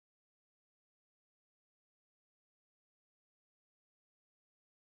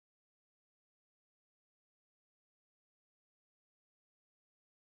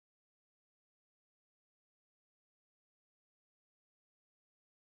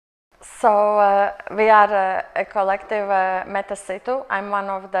We are a collective, METASITU. I'm one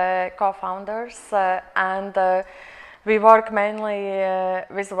of the co-founders, and we work mainly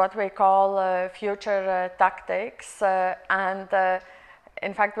with what we call future tactics, and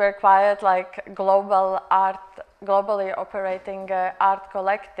in fact we're quite like globally operating art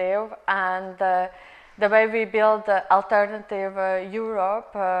collective, and the way we build alternative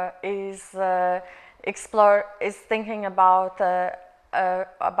Europe is thinking about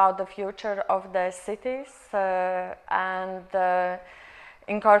the future of the cities and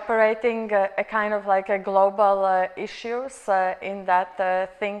incorporating a kind of like a global issues in that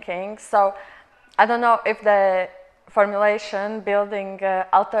thinking. So I don't know if the formulation building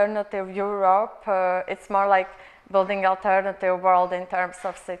alternative Europe, it's more like building alternative world in terms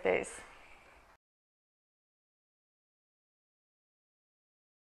of cities.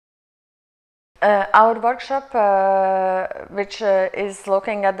 Our workshop, which is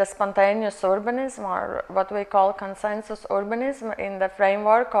looking at the spontaneous urbanism, or what we call consensus urbanism, in the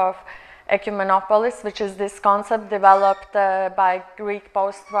framework of ecumenopolis, which is this concept developed by Greek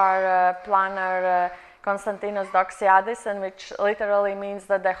post-war planner Konstantinos Doxiadis, and which literally means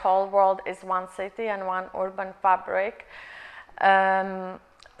that the whole world is one city and one urban fabric.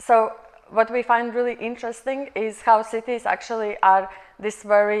 So what we find really interesting is how cities actually are this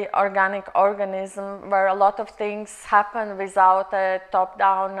very organic organism where a lot of things happen without a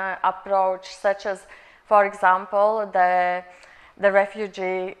top-down approach, such as, for example, the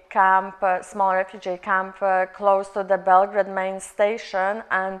refugee camp, small refugee camp close to the Belgrade main station.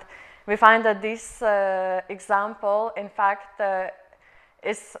 And we find that this example, in fact,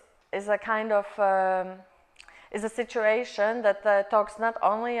 is a kind of is a situation that talks not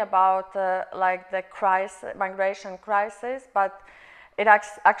only about like the migration crisis, but it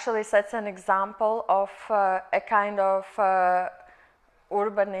actually sets an example of a kind of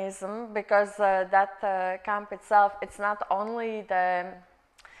urbanism, because that camp itself, it's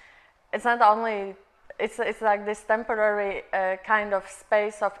like this temporary kind of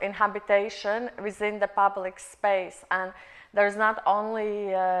space of inhabitation within the public space, and there's not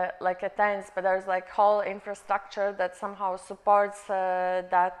only like a tents, but there's like whole infrastructure that somehow supports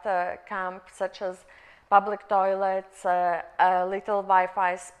that camp, such as public toilets, little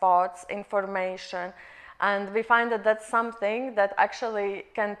Wi-Fi spots, information. And we find that that's something that actually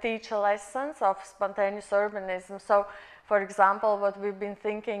can teach lessons of spontaneous urbanism. So, for example, what we've been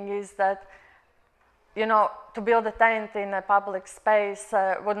thinking is that, you know, to build a tent in a public space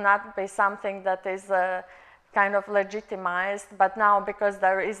would not be something that is kind of legitimized, but now, because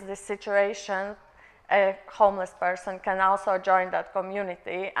there is this situation, a homeless person can also join that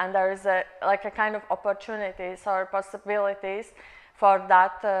community, and there is a kind of opportunities or possibilities for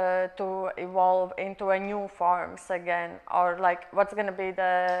that to evolve into a new forms again, or like what's going to be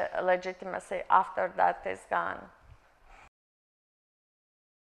the legitimacy after that is gone.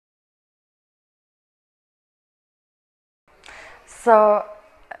 So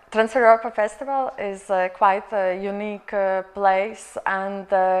TRANSEUROPA Festival is quite a unique place,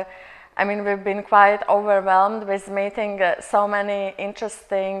 and I mean, we've been quite overwhelmed with meeting so many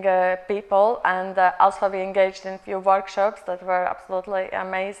interesting people, and also we engaged in a few workshops that were absolutely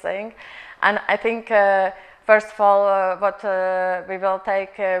amazing. And I think, first of all, what we will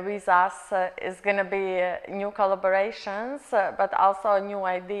take with us is going to be new collaborations, but also new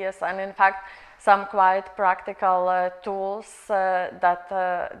ideas, and in fact, some quite practical tools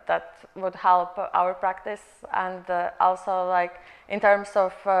that would help our practice, and also like in terms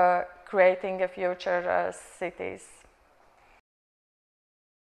of creating a future cities.